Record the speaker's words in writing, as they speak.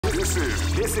This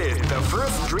is the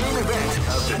first dream event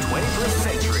of the 21st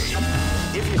century.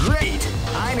 If you're great,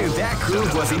 I knew that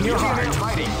groove was in your heart.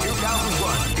 Fighting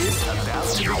 2001 is about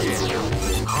to begin.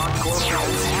 Hardcore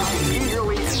fans have been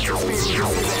eagerly anticipating this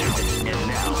event, and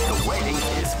now the waiting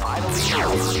is finally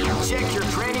over. Check your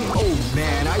training. Oh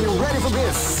man, are you ready for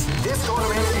this? This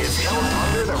tournament is held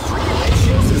under the free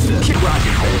ratio system. Kick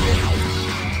rocking, baby.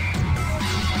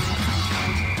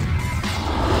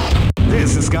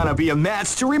 This is gonna be a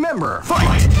match to remember.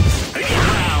 Fight!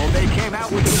 Wow, they came out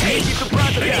with a sneaky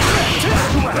surprise attack.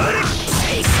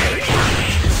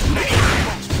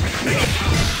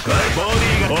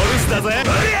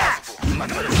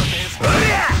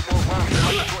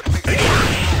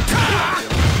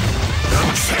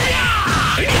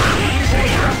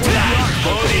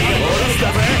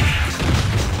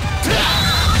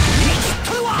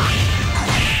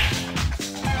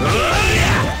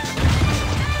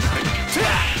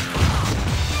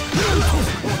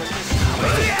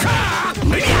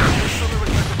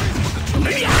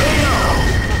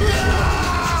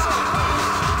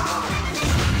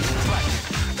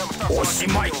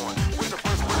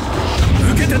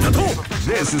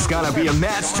 This is gonna be a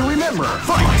match to remember.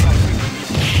 Fight!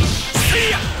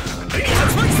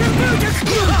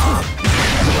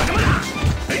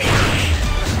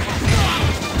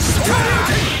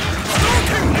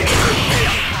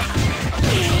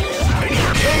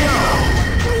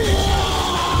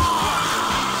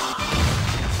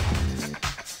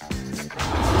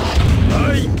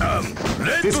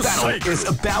 This battle is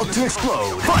about to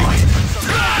explode. Fight!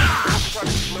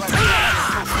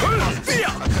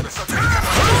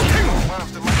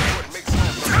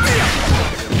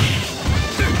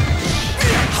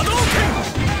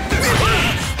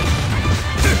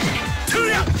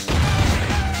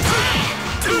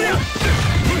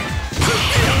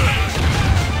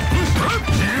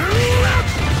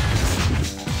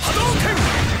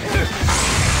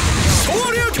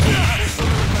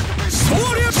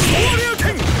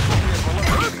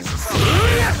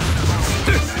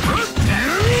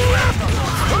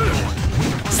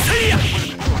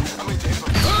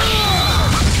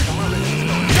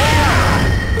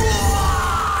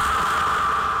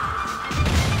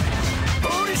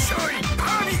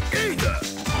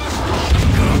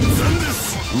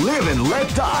 Live and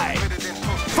let die.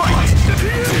 Fight!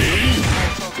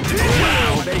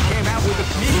 Wow, they came out with a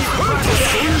sneaky surprise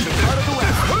attack at the start of the round.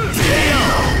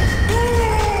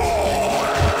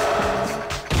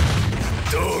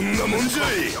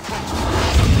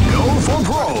 Go for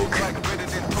broke.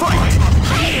 Fight!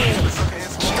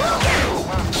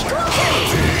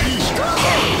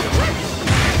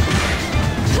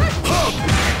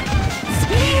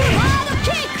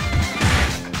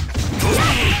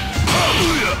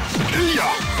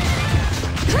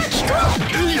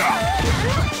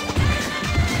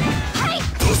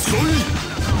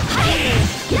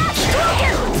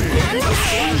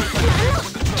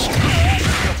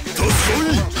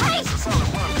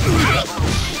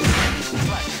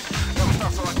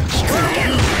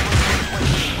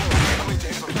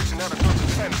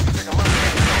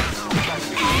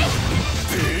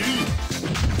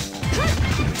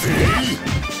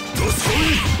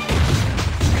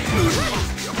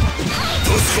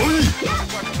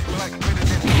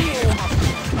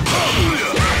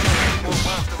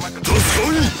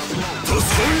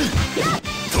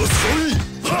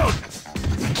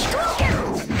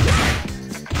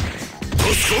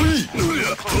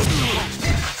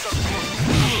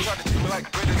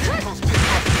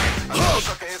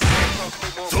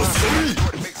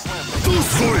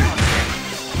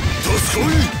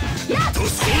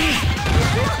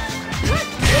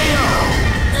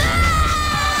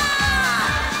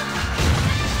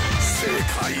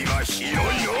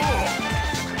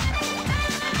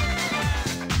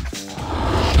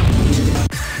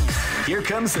 Here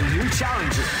comes a new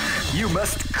challenger. You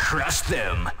must crush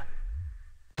them.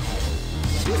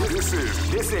 This is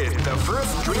the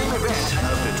first dream event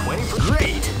of the 21st.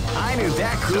 Great! I knew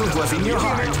that groove was in your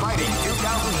heart. Fighting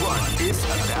 2001 is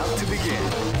about to begin.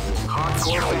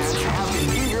 Hardcore fans have been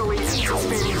eagerly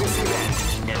anticipating this event,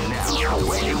 and now the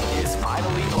waiting is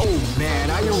finally over. Oh man,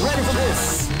 are you ready for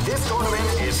this? This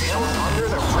tournament is held under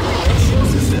the free ratio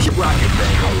system. Keep rocking,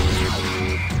 baby.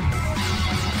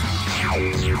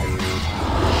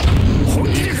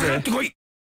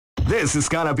 This is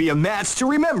gonna be a match to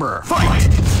remember. Fight!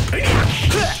 Sneaky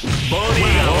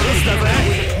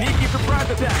surprise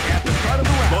attack at the start of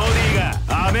the round.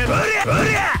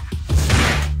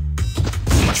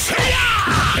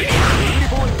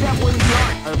 Beautiful and definitely the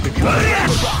art of the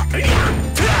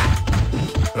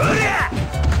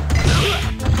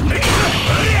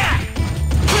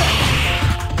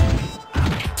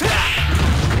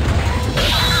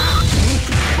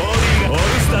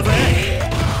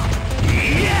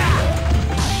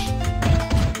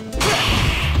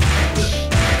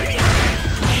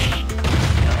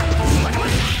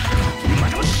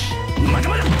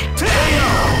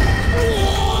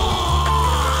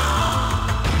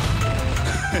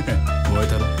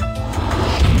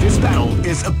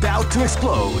about to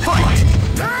explode. Fight!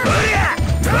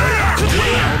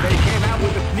 They came out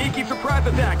with a sneaky surprise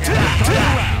attack at the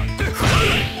start of the round.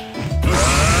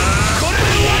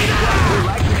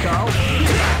 Like the call.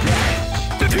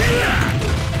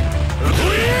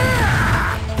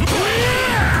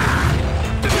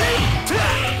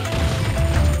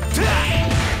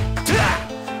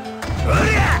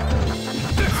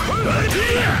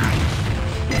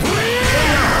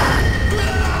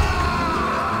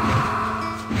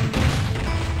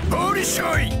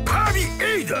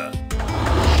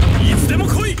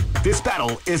 This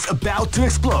battle is about to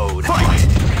explode. Fight!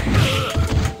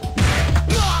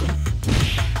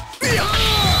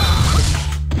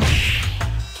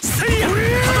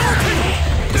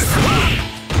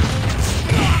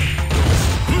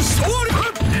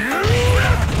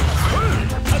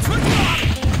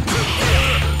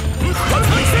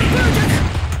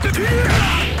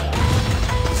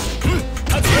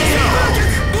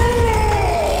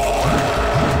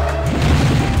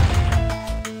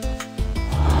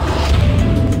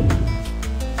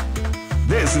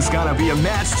 This is gonna be a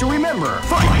match to remember.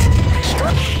 Fight!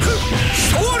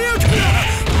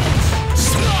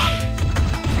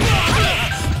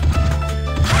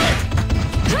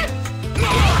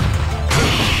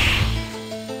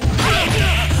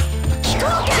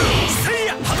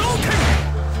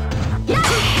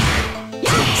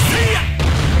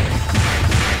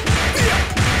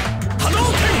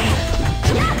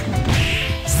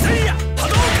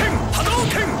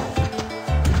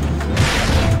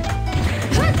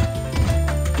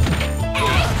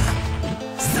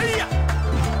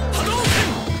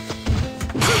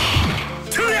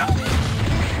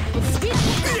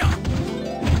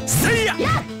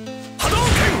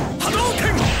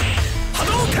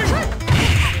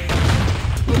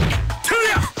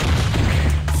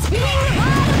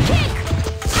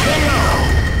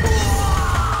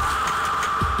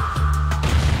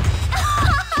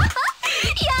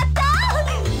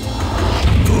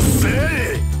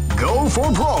 For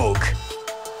broke.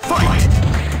 Fight!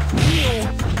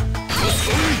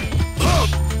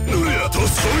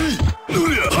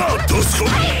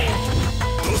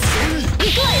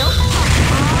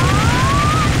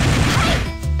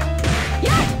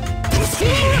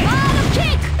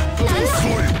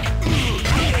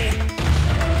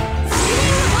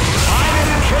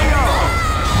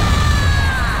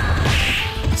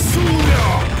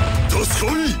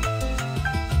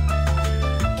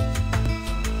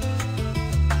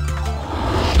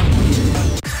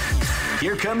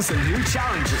 Here comes a new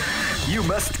challenger. You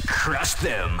must crush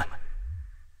them.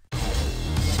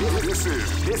 This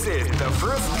is the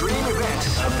first dream event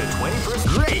of the 21st.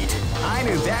 Great! I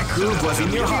knew that groove was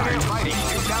in your heart. Fighting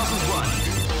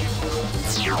 2001.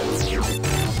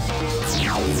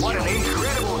 What an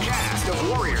incredible cast of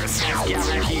warriors has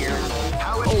gathered here.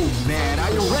 Oh man,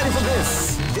 are you ready for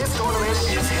this? This tournament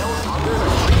is held under the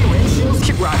free ratios.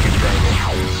 Keep rocking, baby.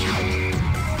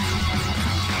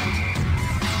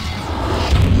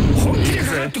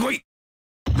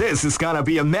 This is gonna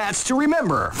be a match to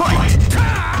remember. Fight!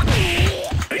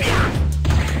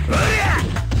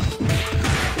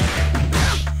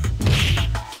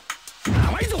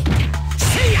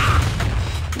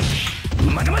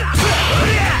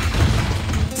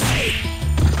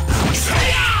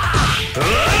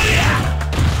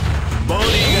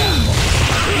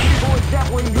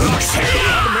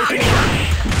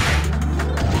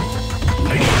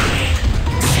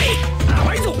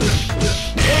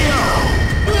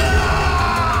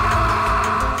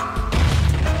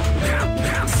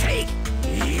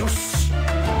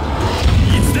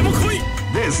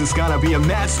 This is gonna be a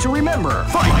match to remember.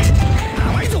 Fight!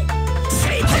 Now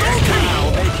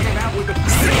they came out with a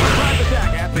surprise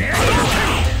attack at the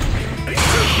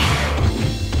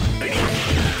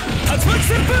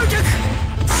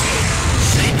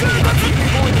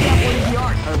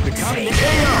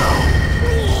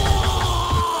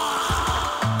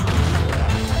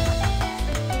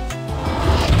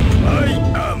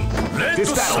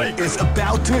This battle is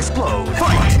about to explode.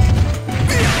 Fight!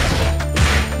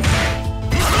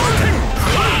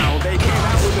 Wow, they came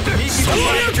out with a sneaky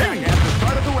surprise attack at the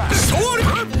start of the round.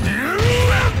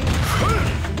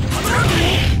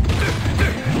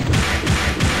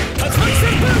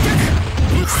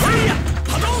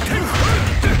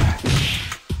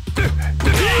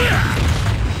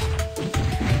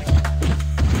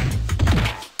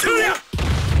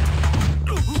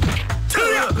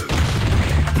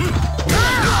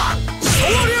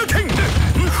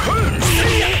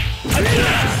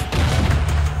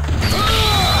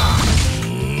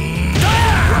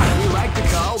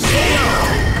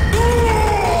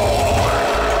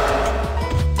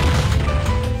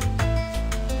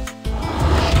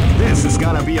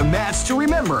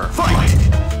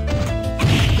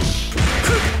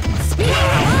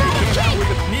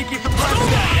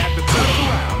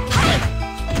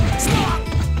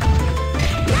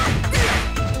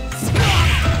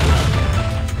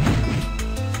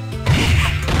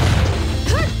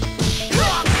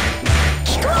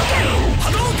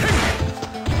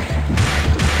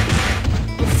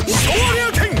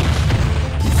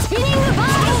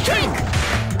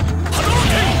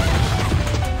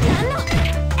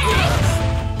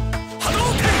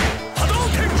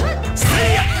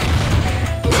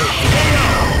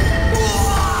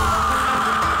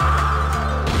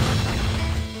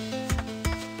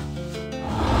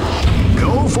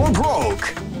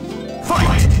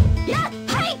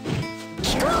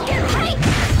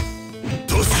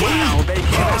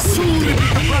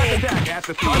 Surprise attack at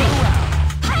the start of the round.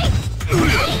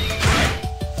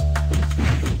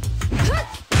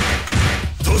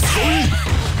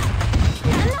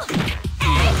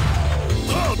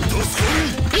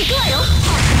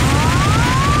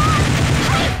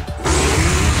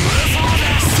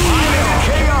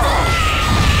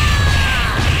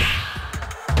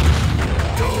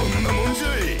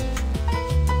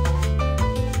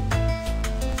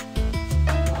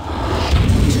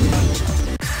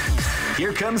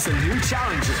 Here comes a new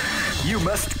challenger. You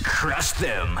must crush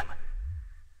them.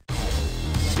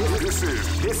 This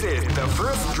is the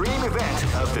first dream event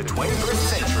of the 21st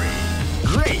century.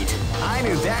 Great! I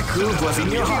knew that groove was in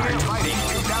your heart. Fighting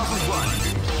 2001.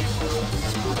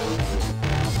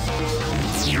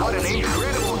 What an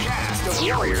incredible cast of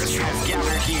warriors has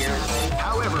gathered here.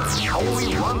 However,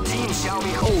 only one team shall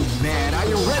be. Oh man, are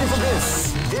you ready for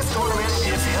this? This tournament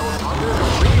is held under the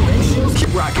free ratio.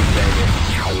 Keep rocking, baby.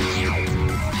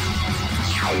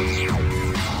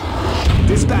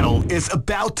 This battle is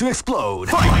about to explode.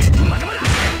 Fight! Wow,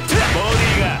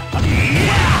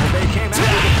 they came out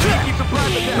with a sneaky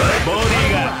surprise attack.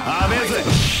 Amazing!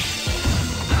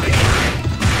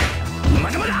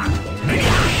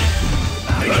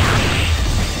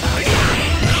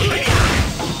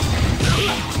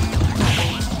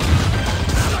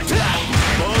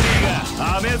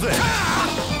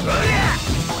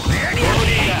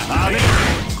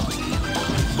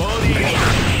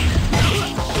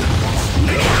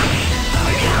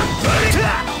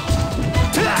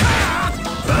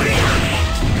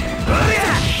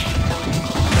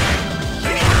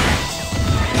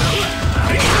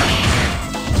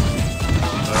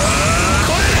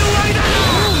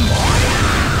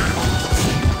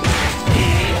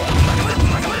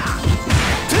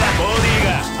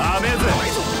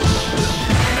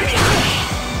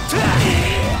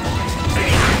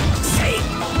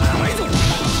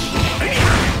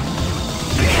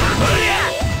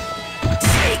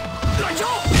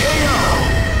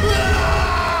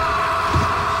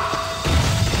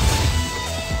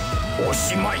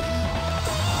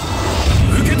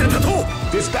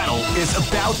 This battle is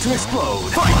about to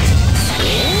explode. Fight!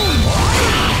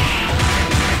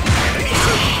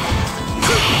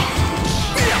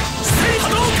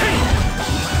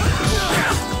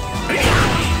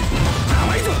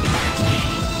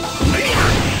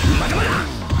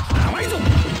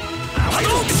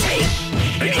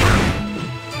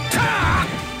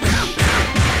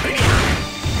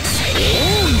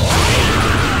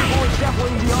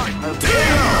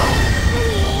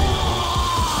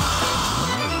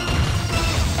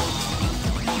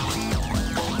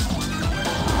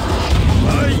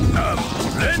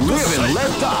 Live and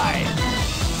let die.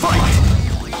 Fight!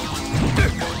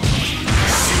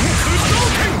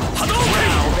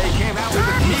 Wow, they came out with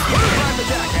a sneaky surprise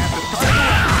attack at the start of the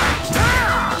round.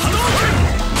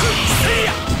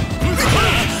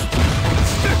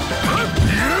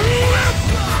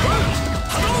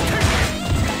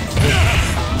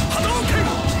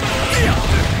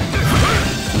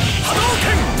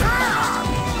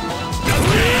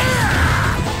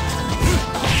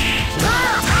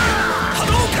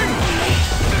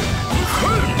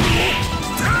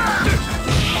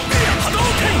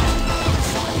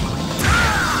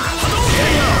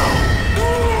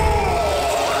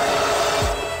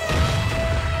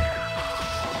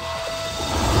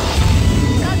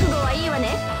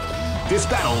 This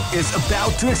battle is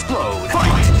about to explode.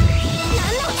 Fight!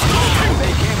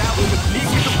 They came out with a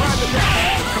sneaky surprise attack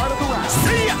at the start of the round.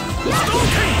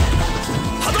 Hadouken!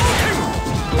 Hadouken! Hadouken!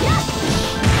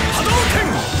 Hadouken!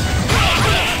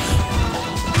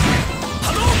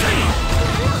 Hadouken!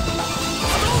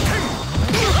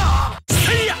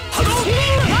 Hadouken!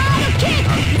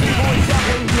 Avoid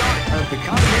doubling the art of the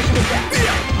combination attack.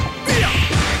 Hadouken!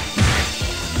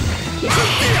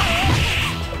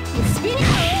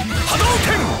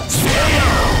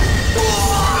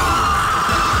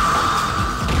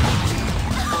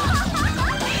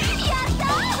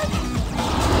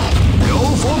 Go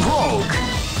for broke!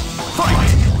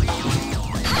 Fight!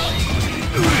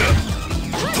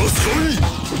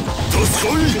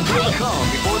 You feel the calm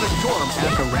before the storm as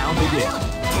the round begins.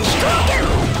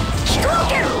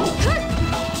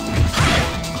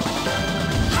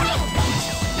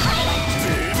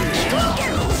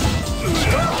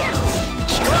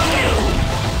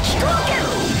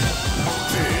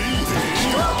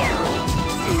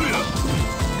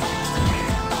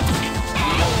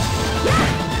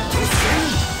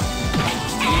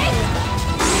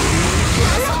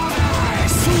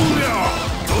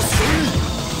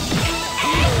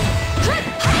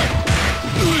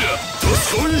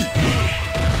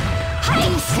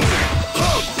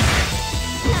 Hey!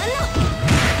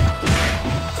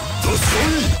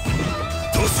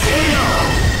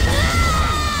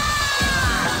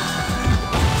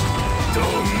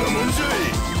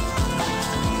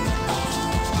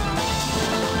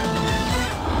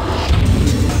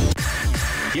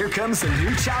 comes a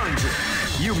new challenger.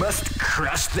 You must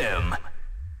crush them.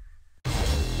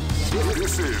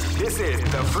 This is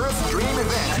the first dream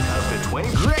event of the 20.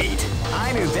 Great!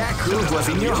 I knew that groove was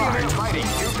in your heart. Fighting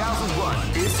 2001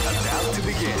 is about to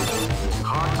begin.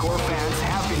 Hardcore fans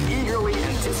have been eagerly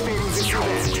anticipating this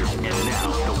event, and now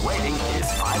the waiting is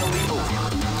finally over.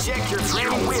 Check your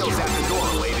training wheels at the door,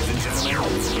 ladies and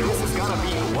gentlemen. This is gonna be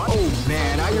one. Oh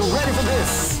man, are you ready for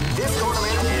this? This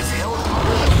tournament is held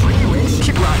under the free ratio.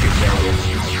 Keep rocking, baby.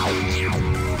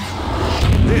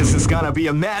 This is gonna be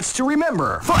a match to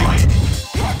remember. Fight!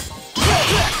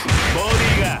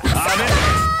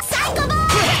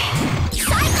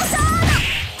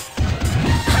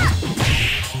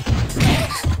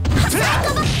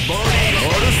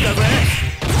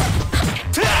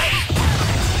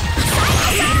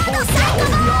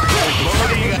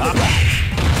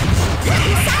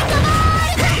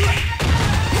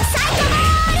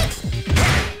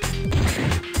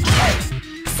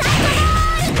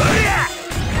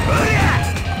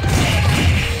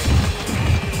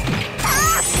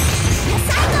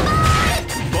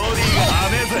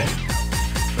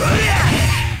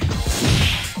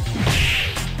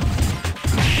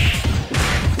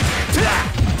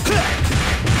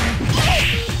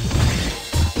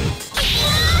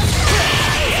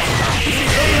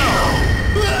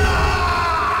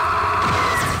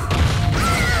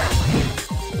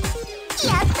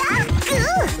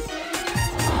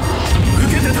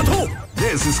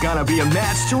 This is gonna be a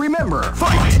match to remember.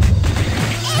 Fight!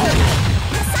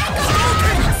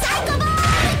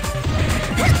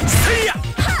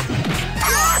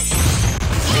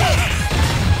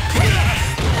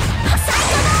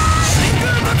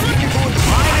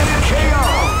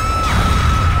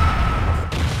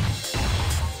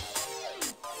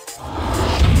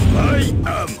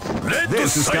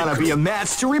 This is gonna be a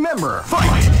match to remember.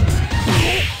 Fight!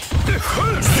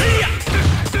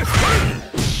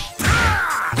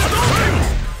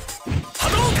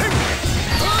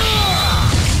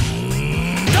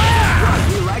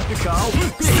 We like the call.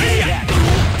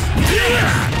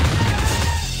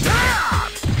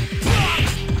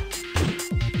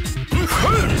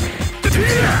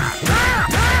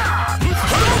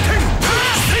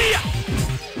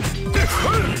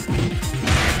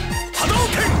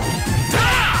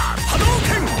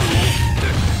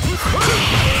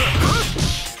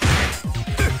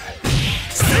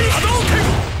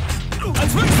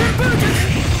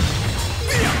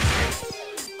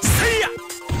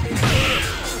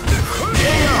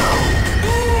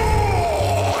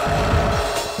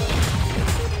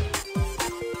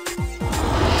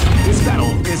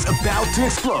 About to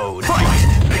explode. Fight!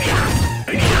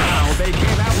 Now they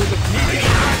came out with a sneaky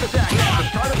surprise attack at the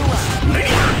start of the round.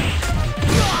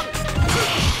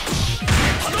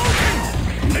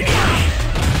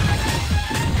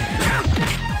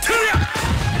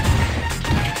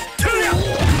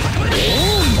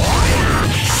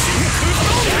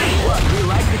 What we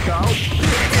like to call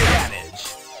damage.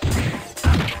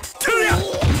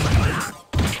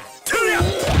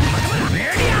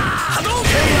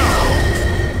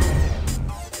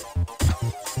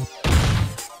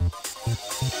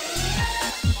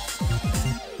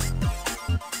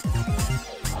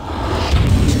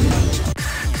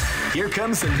 Here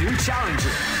comes a new challenger.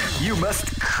 You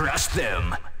must crush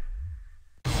them.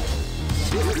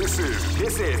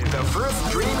 This is the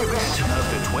first dream event of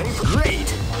the 20.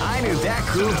 Great! I knew that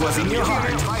groove was in your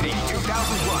heart. Fighting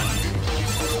 2001.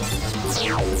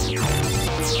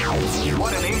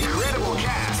 What an incredible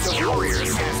cast of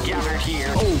warriors has gathered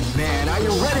here. Oh man, are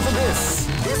you ready for this?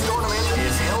 This tournament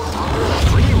is held under the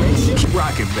free ratio. Keep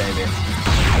rocking, baby.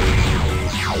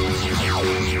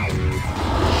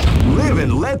 Live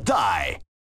and let die.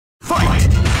 Fight!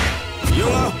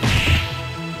 Yo!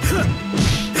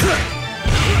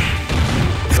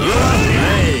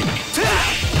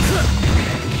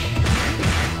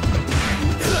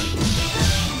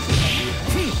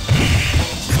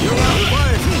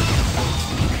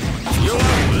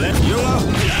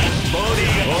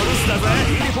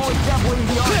 Before doubling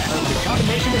the arc of the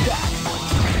combination attack.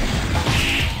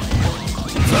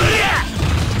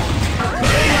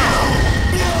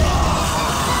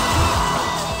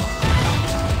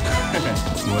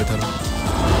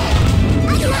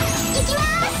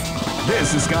 This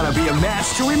is gonna be a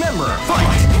match to remember.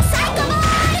 Fight!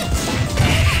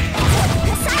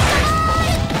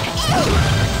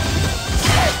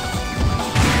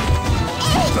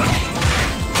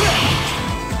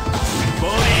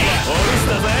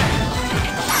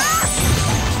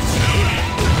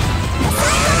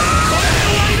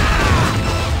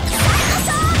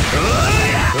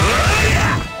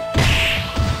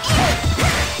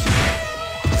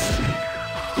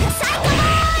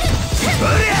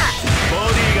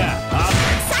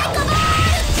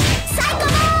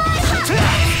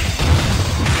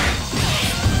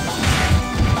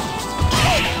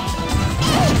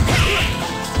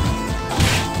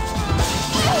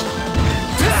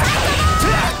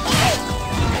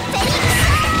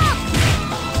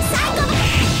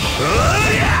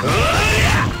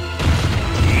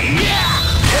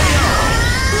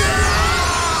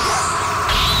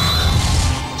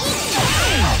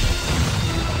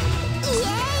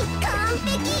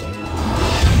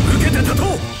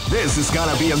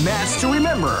 be a match to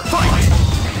remember. Fight!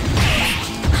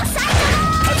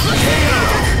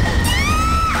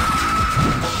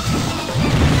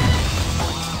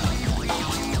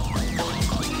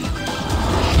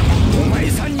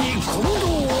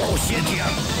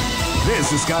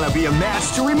 This is gonna be a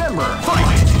match to remember.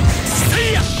 Fight!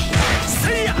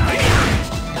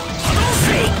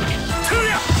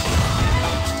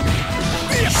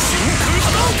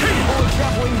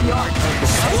 Definitely the art of the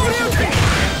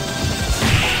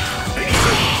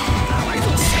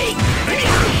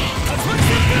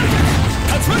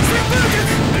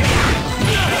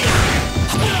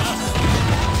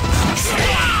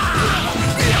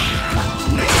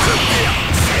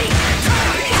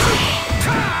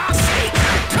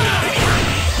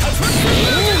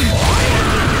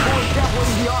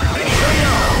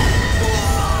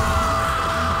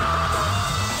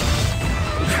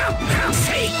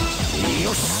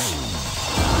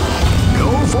Go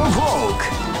for broke.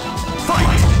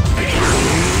 Fight!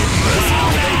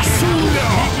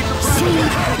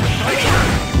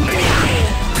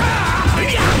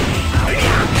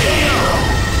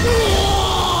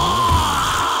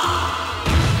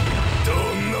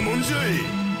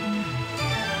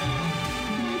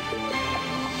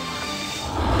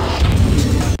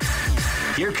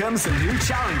 Here comes a new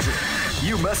challenger.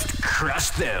 You must crush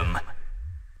them.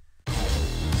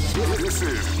 This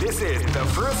is the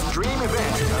first dream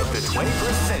event of the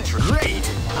 21st century.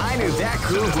 Great! I knew that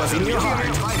groove was in your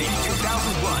heart. Fighting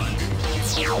 2001.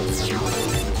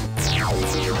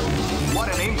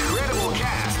 What an incredible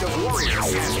cast of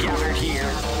warriors has gathered here.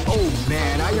 Oh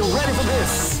man, are you ready for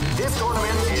this? This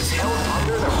tournament is held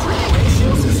under the free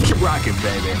ratio system. Keep rocking,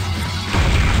 baby.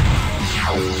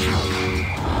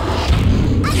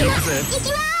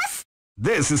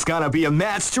 This is gonna be a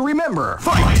match to remember.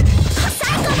 Fight!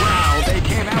 Wow, they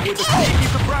came out with a sneaky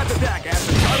surprise attack at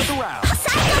the start of the round.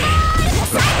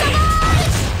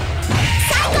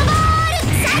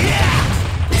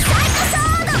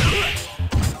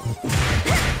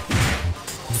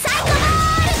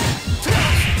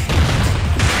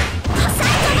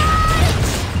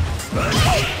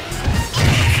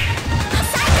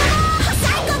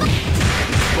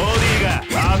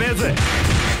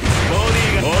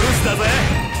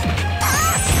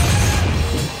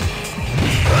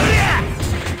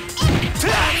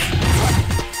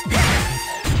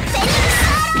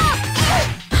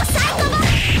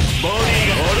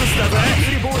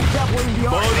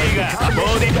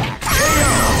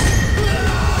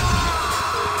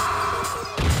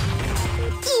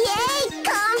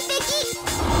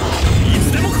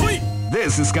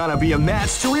 This is gonna be a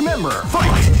match to remember.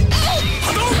 Fight!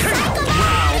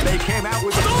 Wow, they came out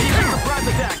with a sneaky surprise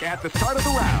attack at the start of the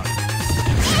round.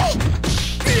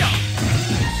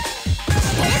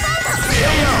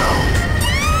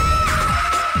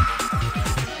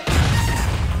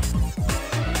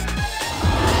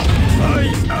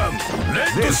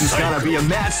 This is gonna be a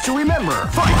match to remember.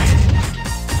 Fight!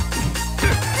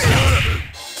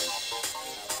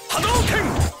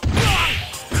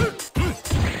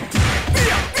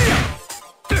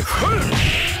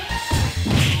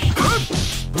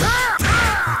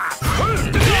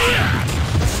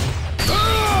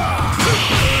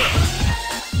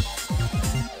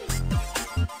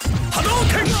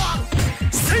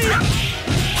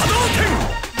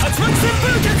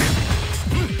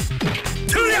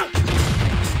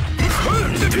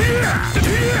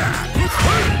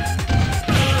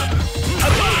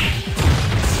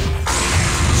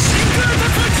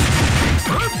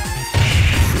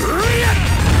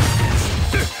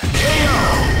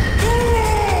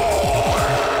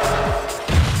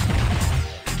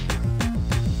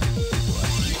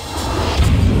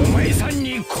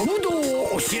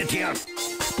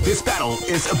 This battle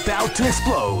is about to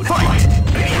explode. Fight!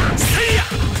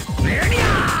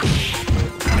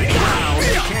 Wow,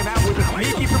 they came out with a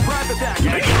sneaky surprise attack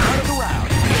at the start of the round.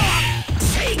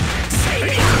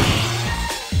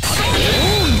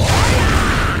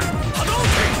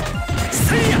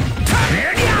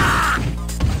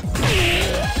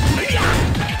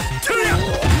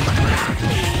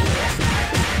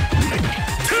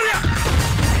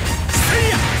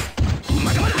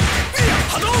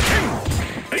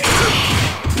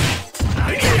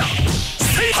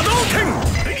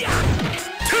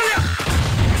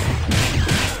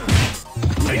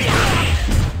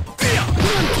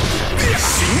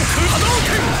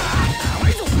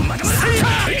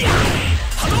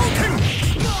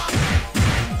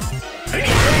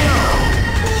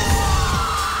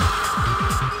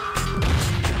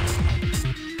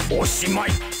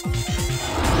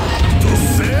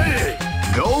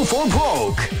 Go for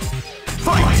broke.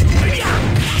 Fight!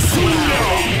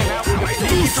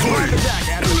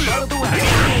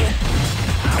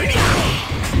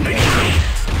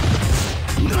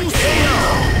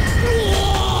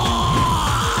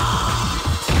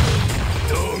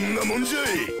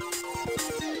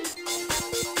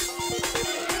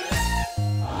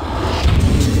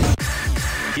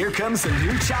 Here comes a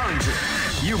new challenger.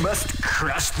 You must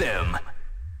crush them.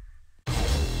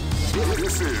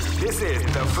 This is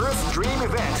the first dream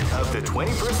event of the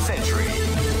 21st century.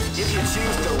 If you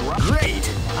choose the great,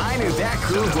 I knew that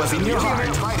groove was in your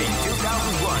heart. Fighting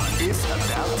 2001 is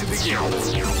about to begin.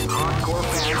 Hardcore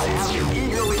fans have been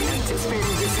eagerly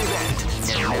anticipating this event,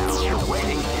 and now the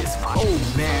waiting is final.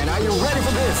 Oh man, are you ready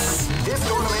for this? This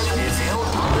tournament is held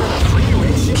under the free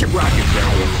ratio. Keep rocking,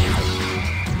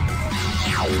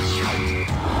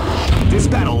 This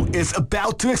battle is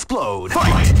about to explode.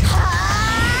 Fight!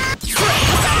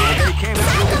 They came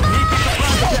out with a sneaky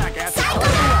surprise attack at the start of the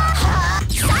round.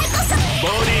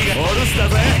 Bodyが下ろした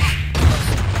ぜ。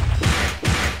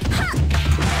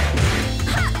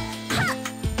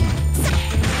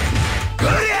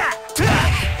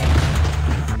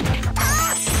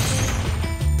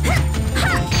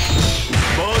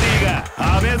ボディが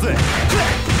はめぜ。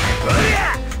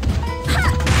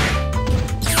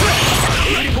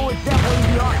Beautiful example in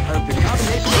the art of the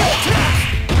combination.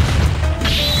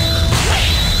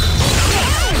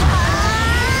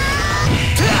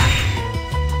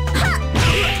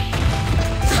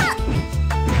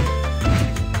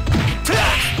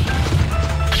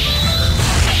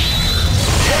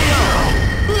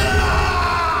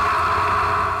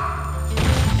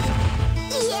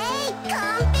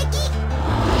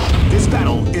 This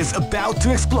battle is about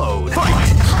to explode. Fight!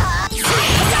 They came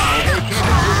out with a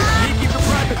sneaky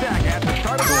surprise attack at the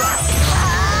start of the round.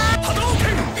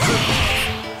 Hadouken!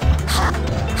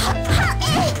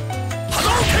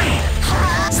 Hadouken!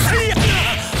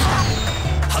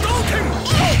 Hadouken!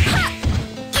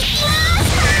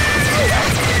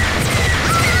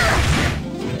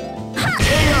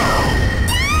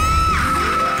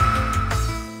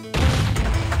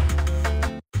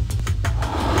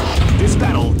 This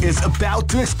battle is about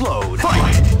to explode.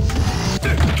 Fight!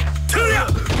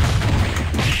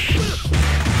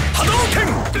 Hadouken!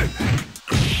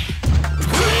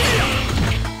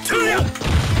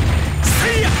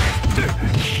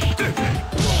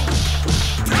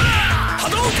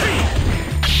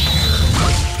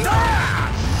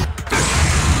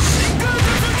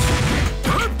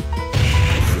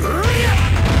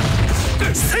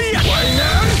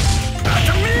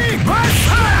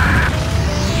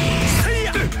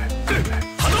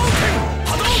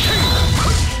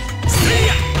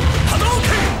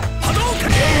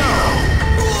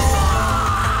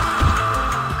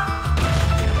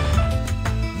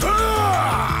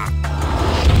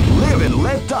 Live and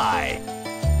let die.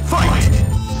 Fight!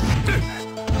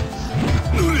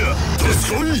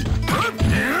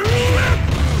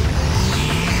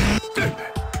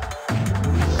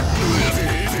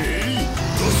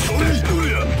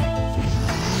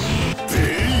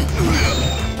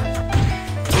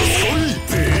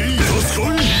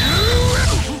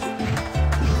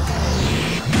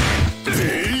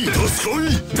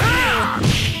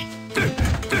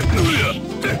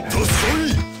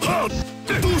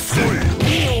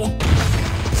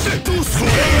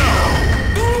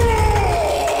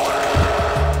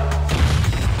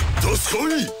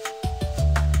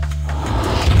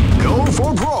 Go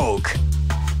for broke.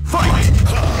 Fight!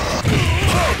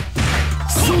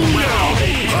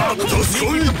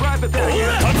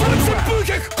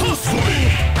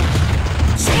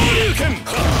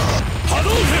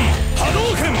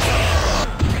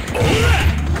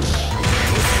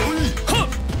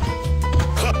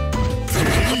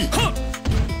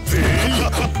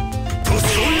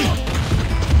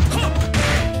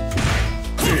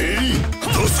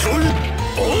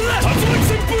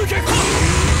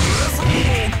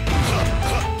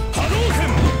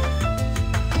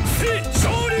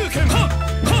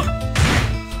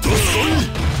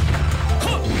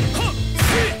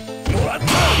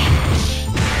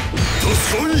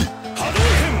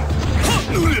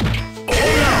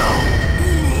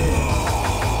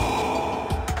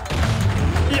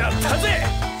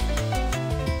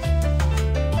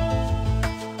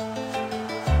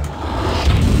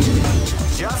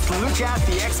 Just look at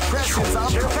the expressions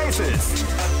on their faces.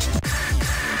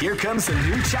 Here comes a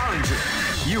new challenger.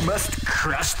 You must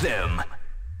crush them.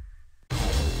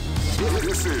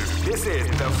 This is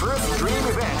the first dream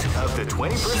event of the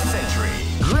 21st century.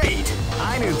 Great!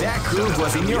 I knew that groove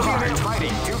was in your heart.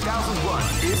 Fighting 2001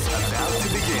 is about to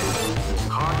begin.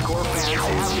 Hardcore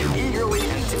fans have been eagerly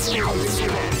anticipating this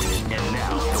event. And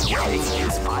now, the waiting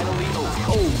is finally over.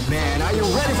 Oh man, are you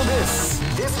ready for this?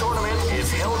 This tournament is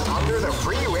held under the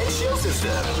free ratio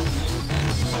system.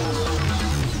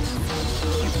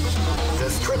 The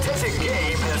strategic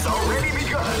game has already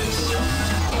begun.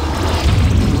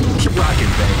 Keep rocking,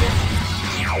 baby.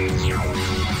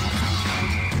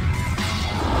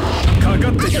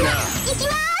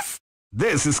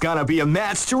 This is gonna be a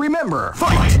match to remember.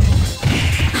 Fight!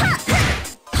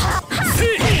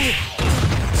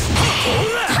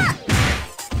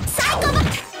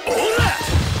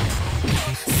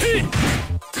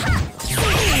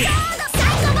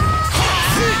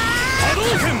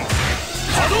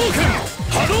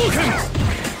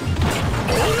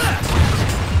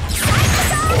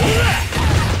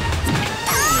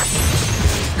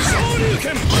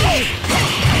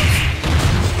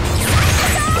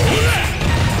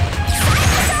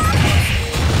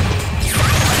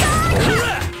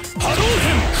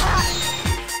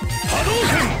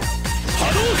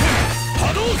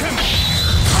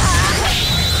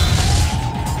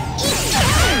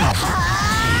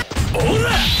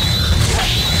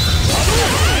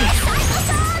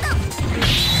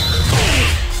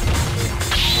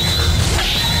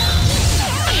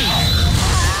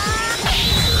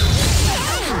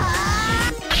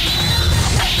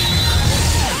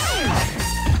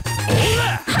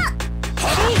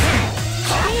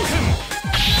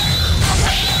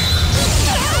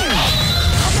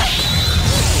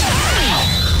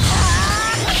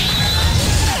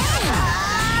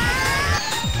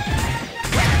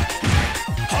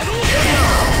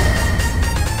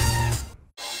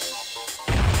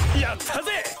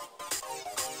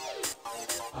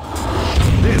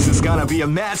 This is gonna be a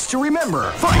match to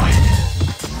remember. Fight!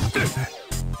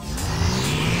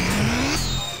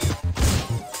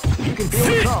 You can feel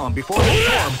the calm before the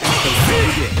storm as the game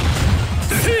begins.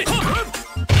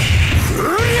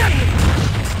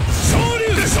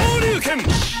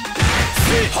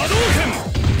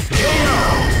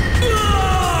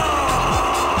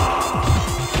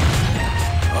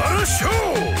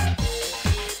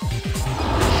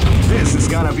 This is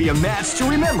gonna be a match to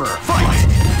remember. Fight!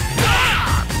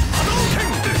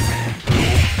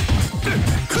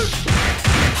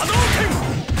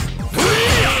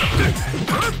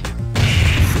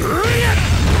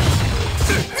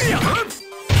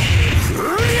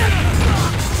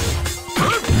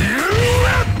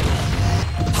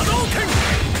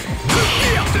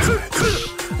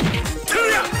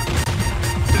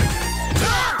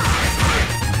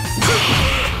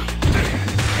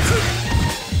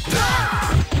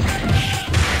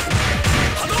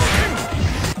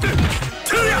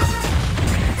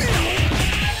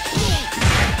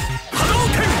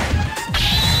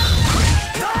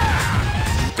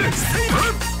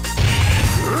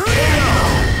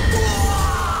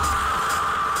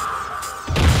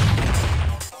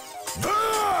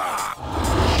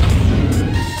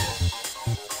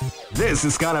 This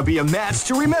is gonna be a match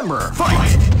to remember.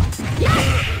 Fight!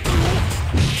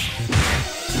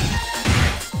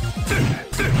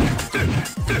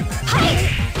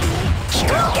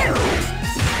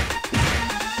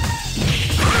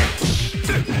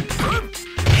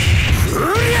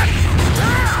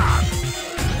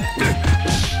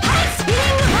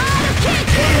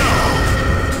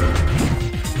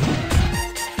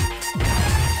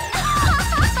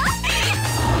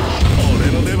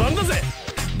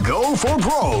 Go for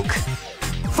broke.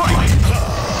 Fight!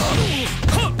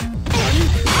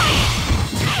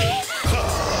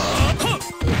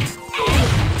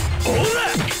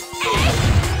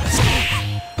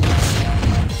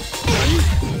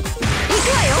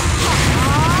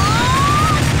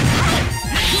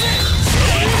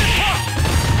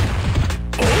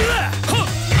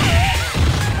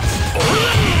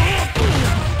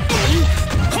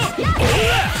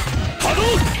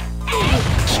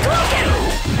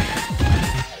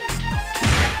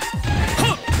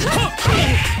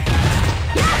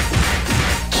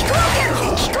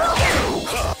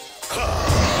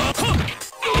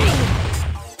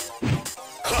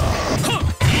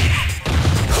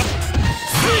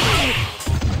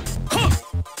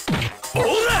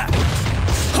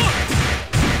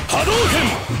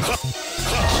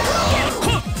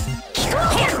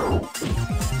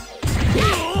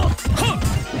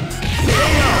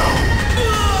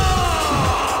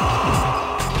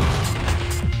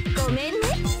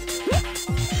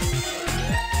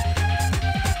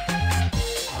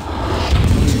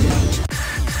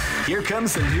 Here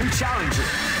comes a new challenger.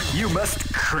 You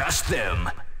must crush them.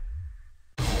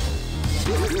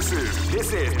 This is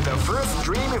the first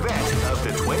dream event of the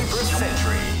 21st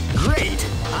century. Great!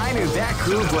 I knew that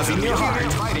groove was in your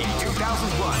heart. Fighting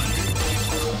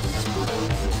 2001.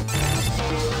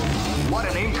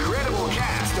 What an incredible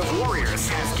cast of warriors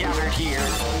has gathered here.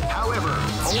 However,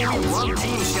 only one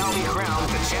team shall be crowned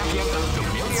the champion of the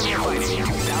Millionaire Fighting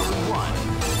 2001.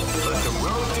 But the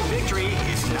road to victory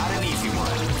is not an easy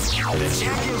one. The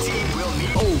champion team will meet...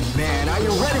 Oh man, are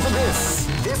you ready for this?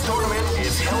 This tournament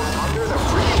is held under the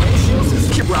free ratio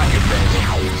system. Keep rocking, baby.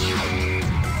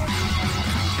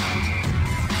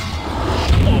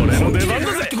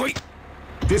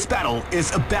 This battle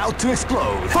is about to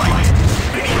explode. Fight!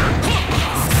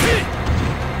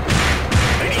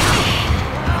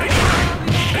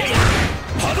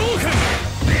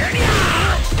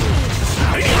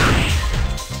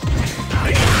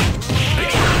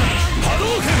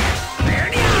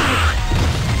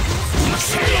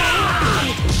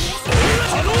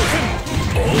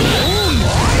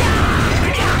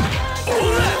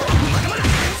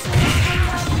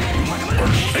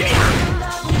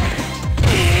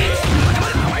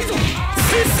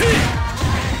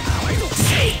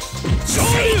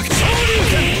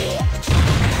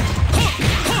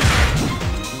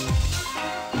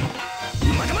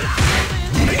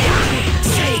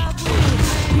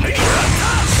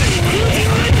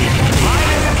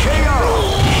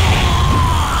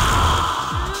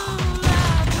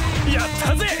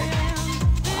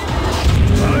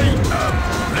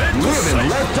 Live and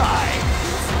let die.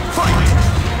 Fight!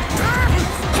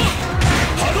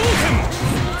 Hadouken! Hadouken!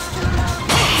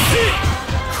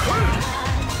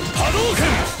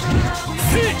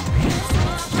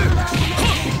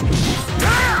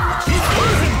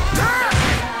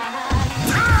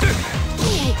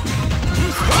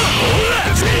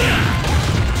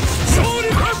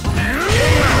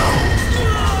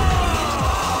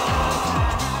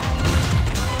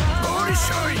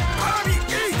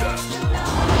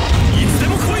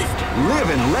 Live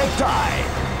and let die.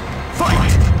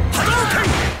 Fight! Hadouken!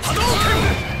 Hadouken!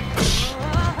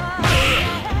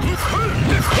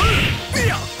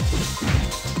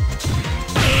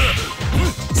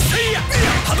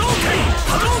 Hadouken!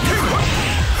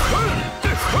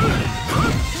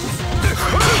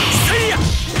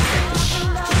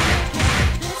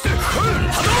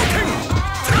 Hadouken!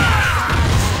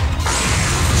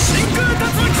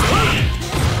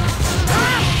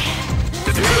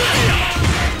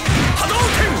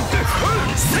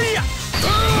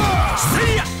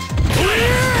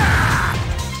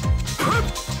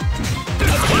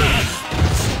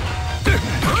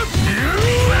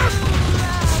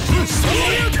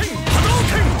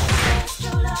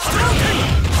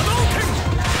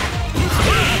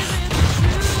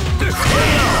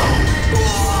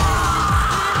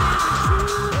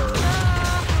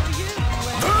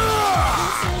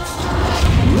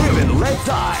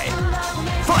 Die!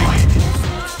 Fight!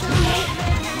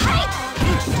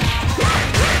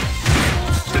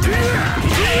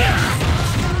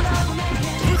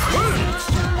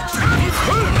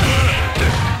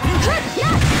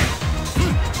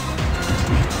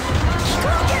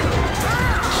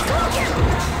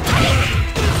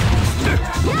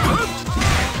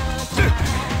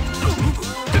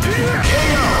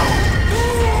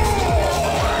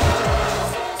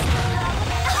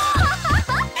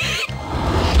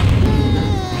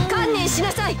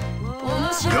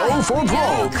 Go for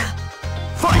broke!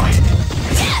 Fight!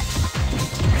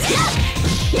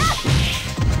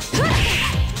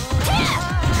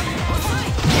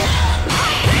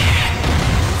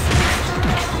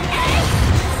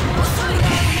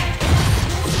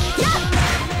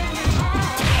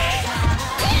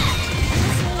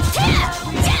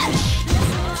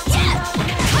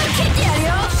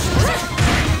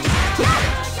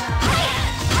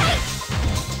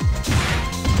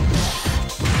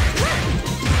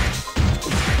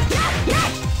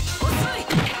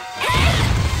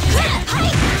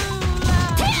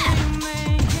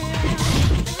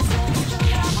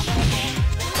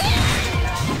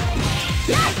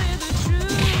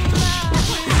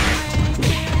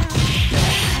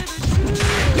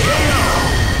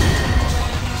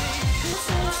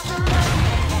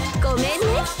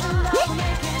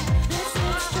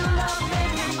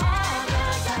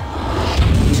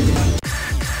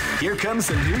 Here comes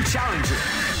a new challenger.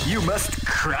 You must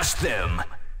crush them.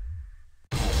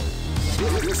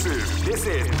 This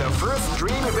is the first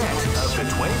dream event of the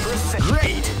 21st century.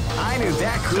 Great! I knew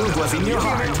that groove was in your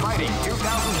heart. Fighting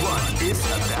 2001 is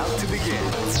about to begin.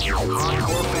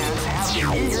 Hardcore fans have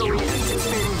been eagerly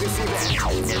anticipating this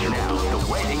event. And now the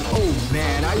waiting. Oh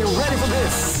man, are you ready for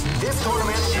this? This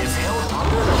tournament is held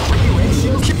under the free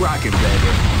ratio. Keep rocking,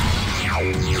 baby.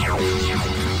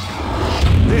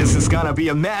 This is gonna be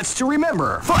a match to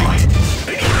remember. Fight!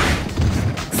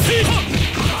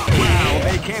 Wow,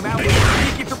 they came out with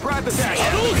a sneaky surprise attack.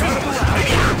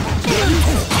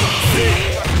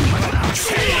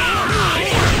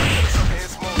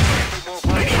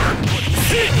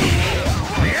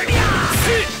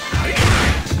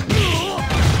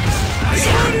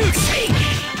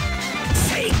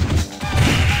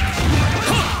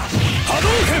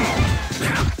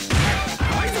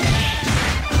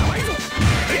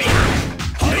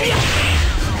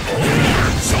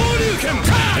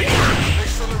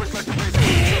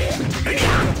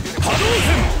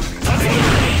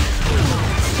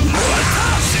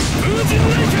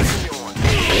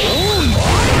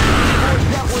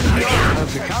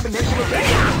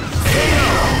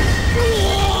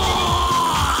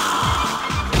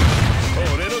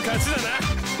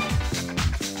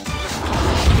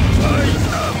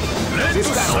 This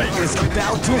battle is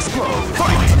about to explode.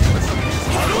 Fight!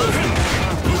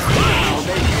 Wow,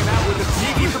 they came out with a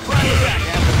sneaky surprise attack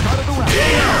at the start of the round.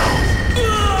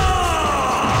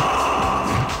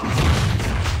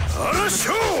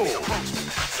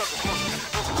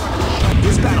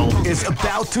 This battle is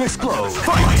about to explode.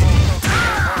 Fight!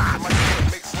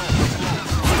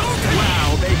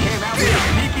 Wow, they came out with a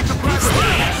sneaky surprise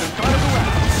attack at the start of the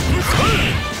round.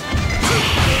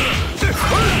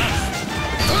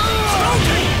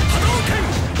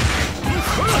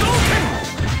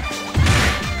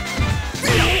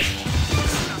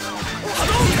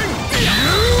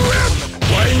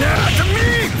 Why not me?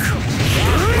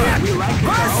 We like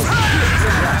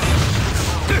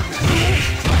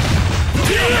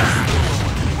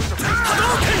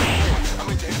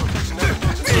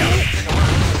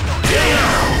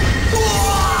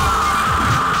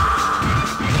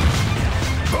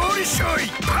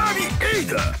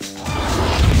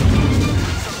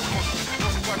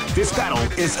This battle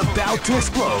is about to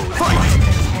explode.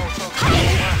 Fight!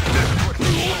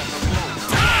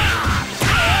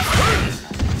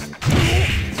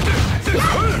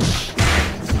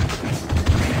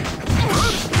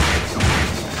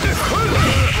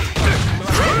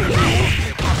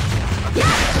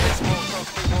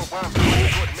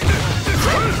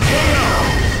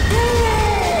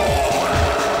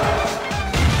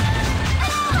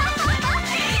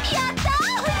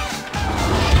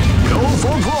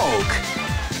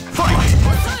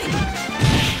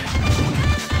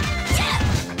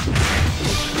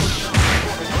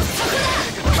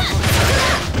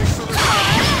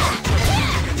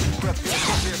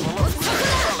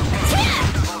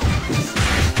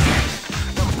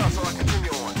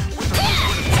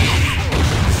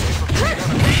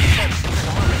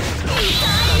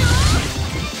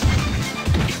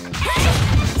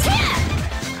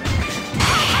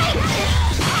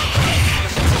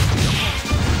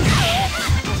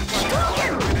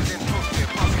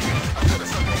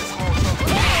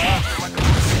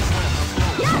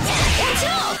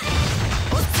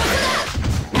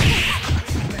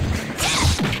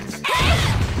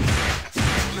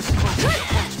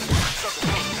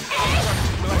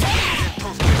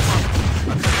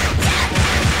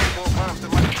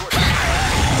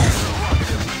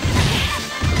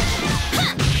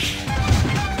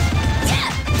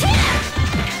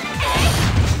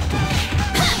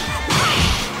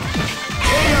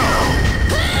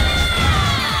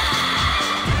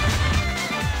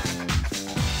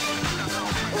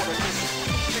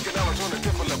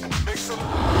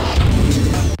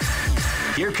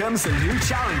 Here comes a new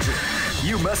challenger.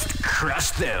 You must crush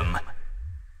them.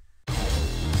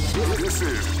 This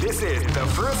is the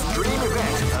first dream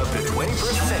event of the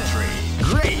 21st century.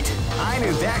 Great! I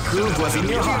knew that groove was in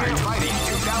your heart. Fighting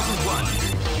 2001.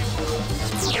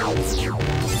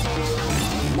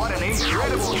 What an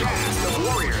incredible cast of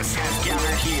warriors has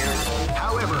gathered here.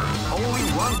 However, only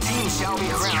one team shall be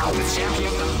crowned the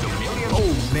champion of the million.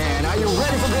 Oh man, are you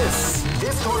ready for this?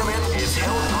 This tournament is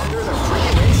held under the free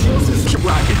ratio system.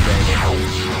 Rocket,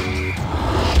 baby.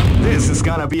 This is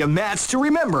gonna be a match to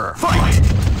remember. Fight!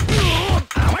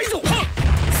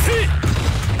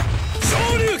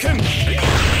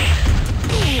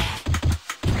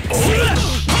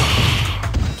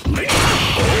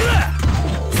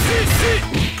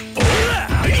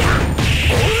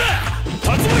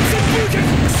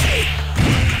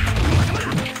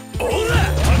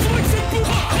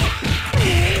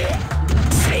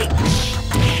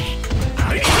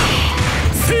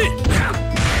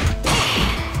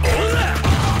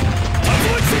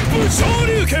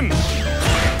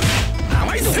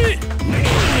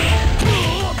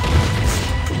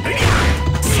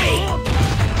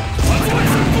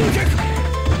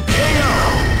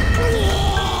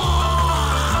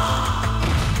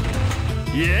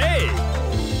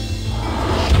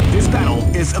 This battle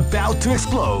is about to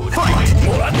explode. Fight!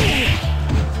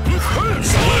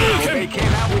 They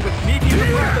came out with a sneaky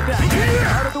surprise attack at the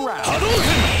start of the round.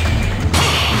 Hadouken!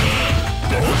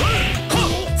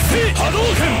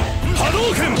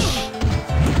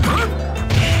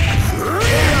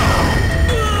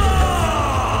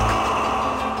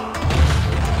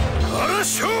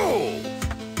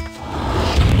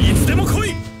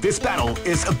 This battle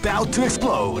is about to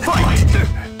explode. Fight!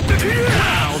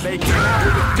 Wow, they came out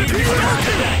with a sneaky surprise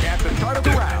attack at the start of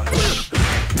the round.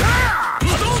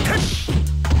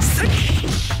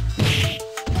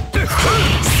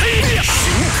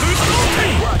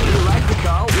 What, you like to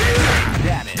go?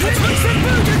 Damn it.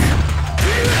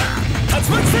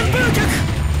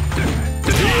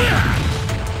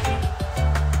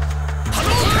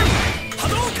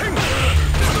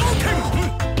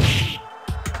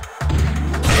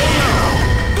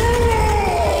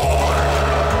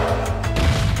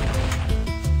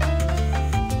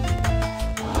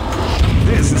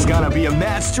 This is gonna be a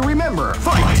match to remember.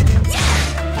 Fight!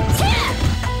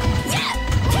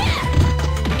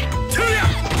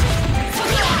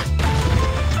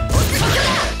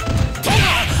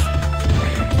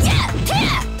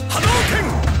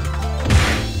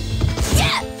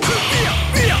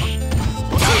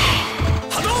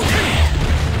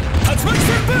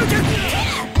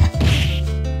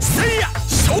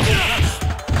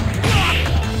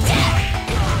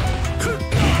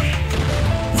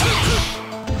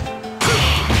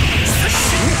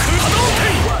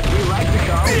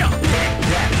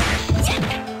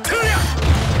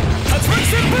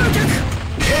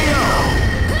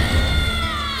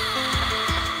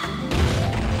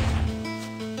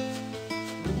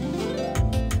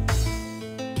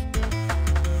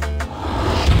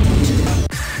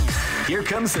 Here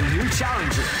comes a new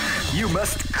challenger. You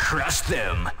must crush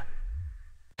them.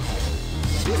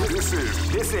 This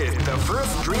is the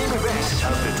first dream event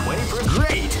of the 21st.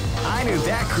 Great! I knew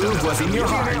that groove was in your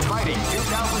heart. Fighting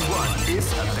 2001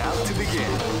 is about to begin.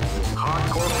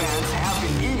 Hardcore fans have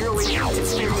been eagerly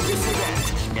anticipating this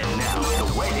event, and now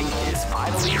the waiting is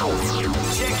finally over.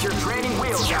 Check your training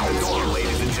wheels out the door,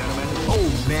 ladies and gentlemen. Oh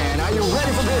man, are you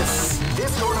ready for this?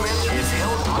 This tournament is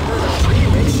held under the free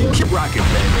ratio. Keep rocking,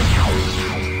 baby.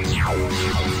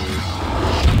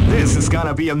 This is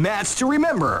gonna be a match to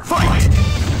remember. Fight!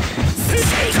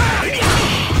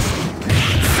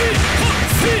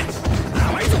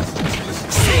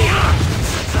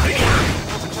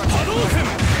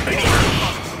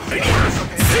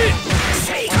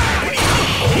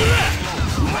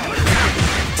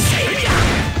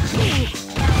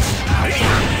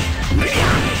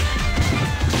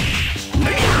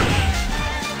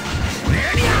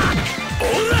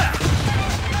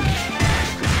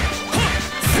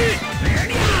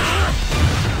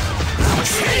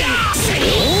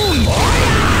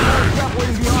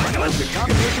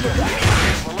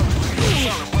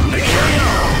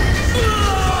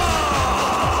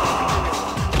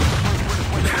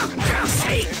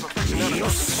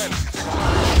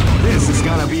 This is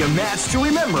gonna be a match to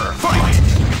remember. Fight!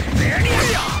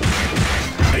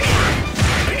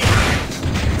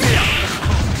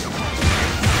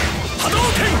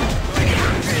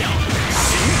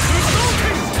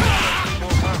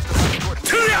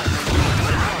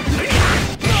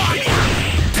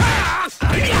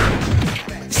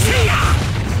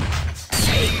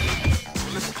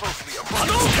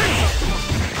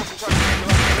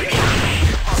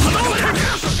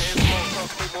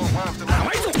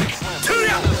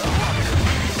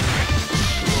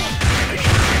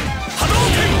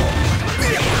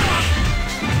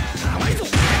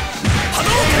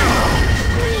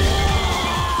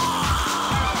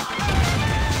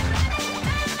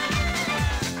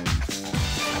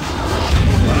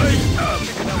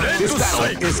 This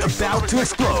battle is about to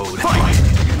explode. Fight!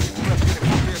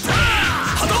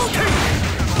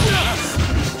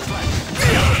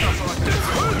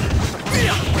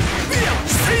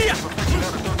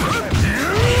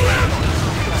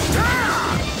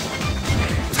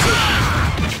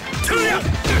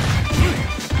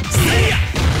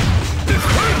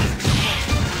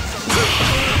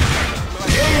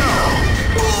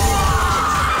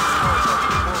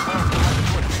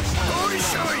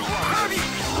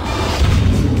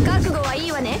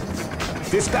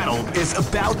 This battle is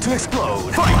about to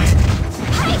explode. Fight!